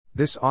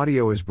This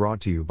audio is brought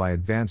to you by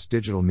Advanced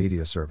Digital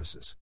Media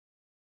Services.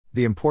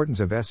 The importance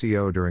of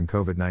SEO during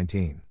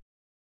COVID-19.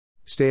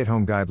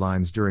 Stay-at-home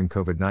guidelines during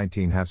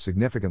COVID-19 have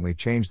significantly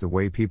changed the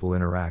way people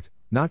interact,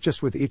 not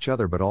just with each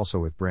other but also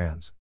with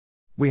brands.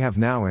 We have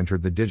now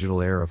entered the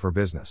digital era for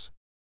business.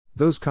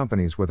 Those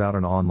companies without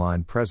an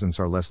online presence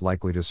are less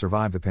likely to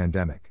survive the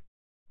pandemic.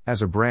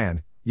 As a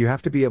brand, you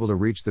have to be able to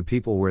reach the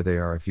people where they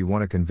are if you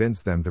want to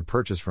convince them to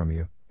purchase from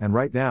you, and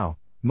right now,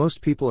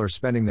 most people are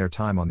spending their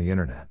time on the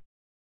internet.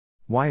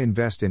 Why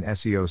invest in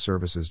SEO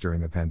services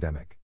during the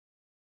pandemic?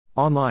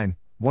 Online,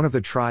 one of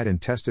the tried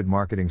and tested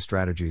marketing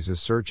strategies is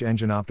search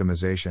engine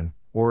optimization,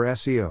 or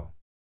SEO.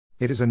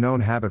 It is a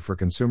known habit for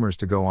consumers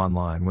to go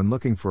online when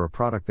looking for a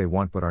product they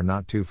want but are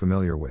not too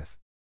familiar with.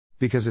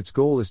 Because its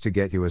goal is to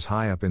get you as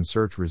high up in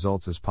search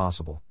results as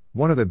possible,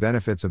 one of the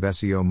benefits of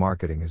SEO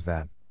marketing is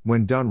that,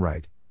 when done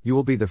right, you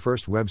will be the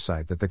first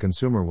website that the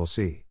consumer will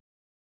see.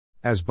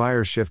 As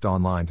buyers shift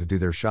online to do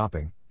their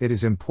shopping, it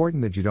is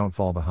important that you don't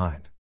fall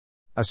behind.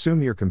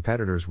 Assume your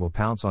competitors will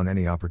pounce on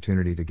any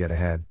opportunity to get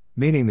ahead,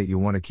 meaning that you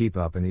want to keep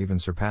up and even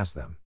surpass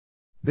them.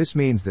 This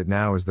means that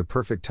now is the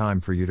perfect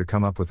time for you to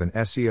come up with an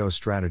SEO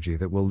strategy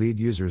that will lead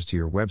users to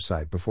your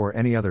website before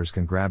any others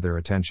can grab their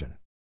attention.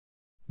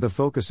 The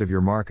focus of your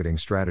marketing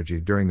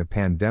strategy during the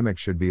pandemic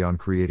should be on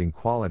creating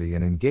quality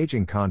and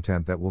engaging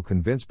content that will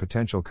convince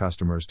potential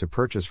customers to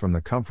purchase from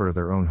the comfort of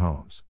their own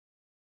homes.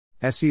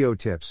 SEO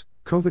Tips,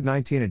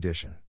 COVID-19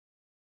 Edition.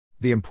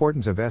 The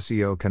importance of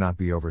SEO cannot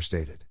be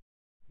overstated.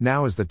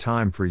 Now is the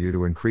time for you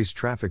to increase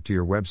traffic to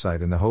your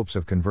website in the hopes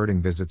of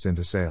converting visits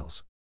into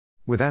sales.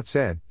 With that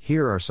said,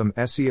 here are some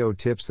SEO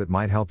tips that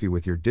might help you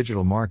with your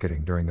digital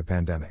marketing during the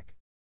pandemic.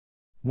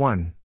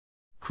 1.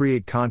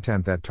 Create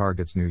content that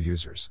targets new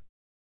users.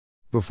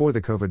 Before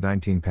the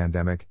COVID-19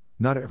 pandemic,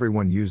 not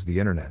everyone used the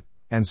internet,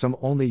 and some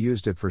only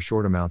used it for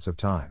short amounts of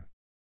time.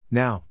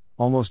 Now,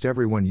 almost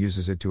everyone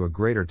uses it to a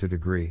greater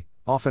degree,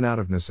 often out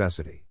of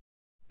necessity.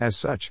 As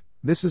such,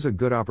 this is a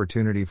good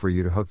opportunity for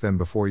you to hook them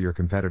before your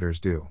competitors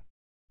do.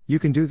 You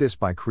can do this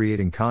by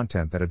creating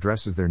content that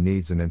addresses their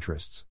needs and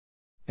interests.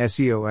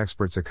 SEO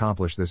experts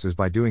accomplish this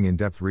by doing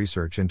in-depth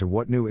research into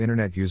what new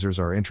internet users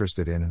are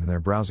interested in and their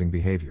browsing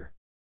behavior.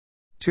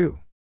 2.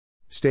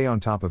 Stay on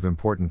top of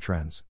important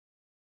trends.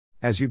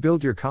 As you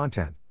build your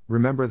content,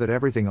 remember that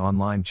everything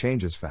online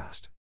changes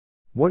fast.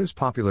 What is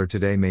popular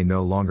today may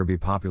no longer be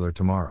popular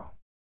tomorrow.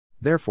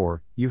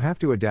 Therefore, you have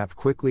to adapt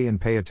quickly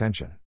and pay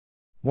attention.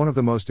 One of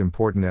the most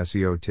important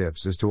SEO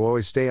tips is to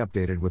always stay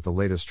updated with the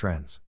latest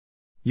trends.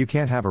 You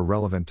can't have a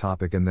relevant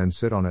topic and then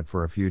sit on it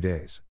for a few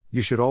days.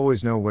 You should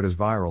always know what is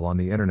viral on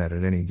the internet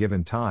at any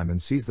given time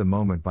and seize the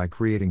moment by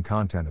creating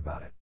content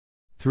about it.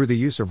 Through the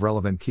use of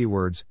relevant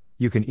keywords,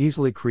 you can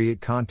easily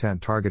create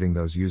content targeting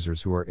those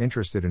users who are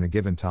interested in a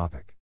given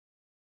topic.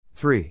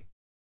 3.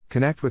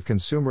 Connect with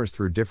consumers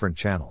through different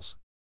channels.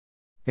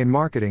 In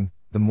marketing,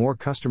 the more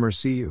customers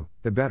see you,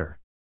 the better.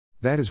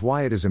 That is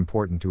why it is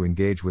important to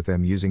engage with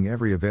them using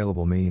every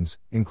available means,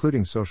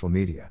 including social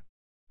media.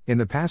 In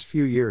the past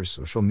few years,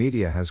 social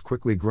media has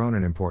quickly grown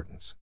in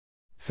importance.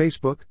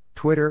 Facebook,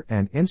 Twitter,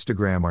 and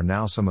Instagram are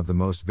now some of the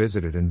most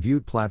visited and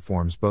viewed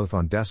platforms both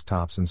on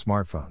desktops and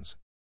smartphones.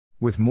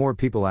 With more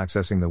people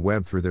accessing the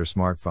web through their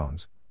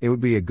smartphones, it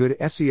would be a good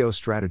SEO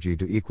strategy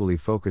to equally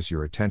focus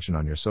your attention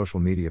on your social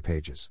media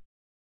pages.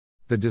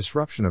 The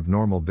disruption of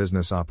normal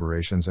business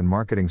operations and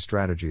marketing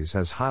strategies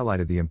has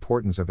highlighted the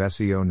importance of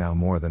SEO now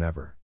more than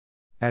ever.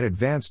 At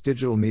Advanced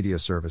Digital Media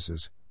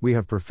Services, we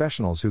have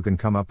professionals who can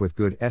come up with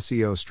good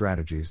SEO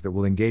strategies that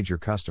will engage your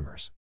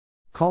customers.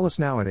 Call us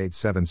now at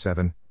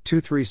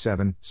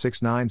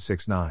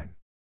 877-237-6969.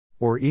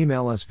 Or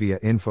email us via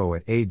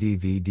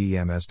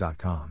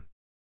info@advdms.com.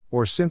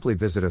 Or simply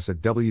visit us at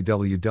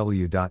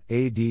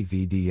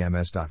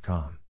www.advdms.com.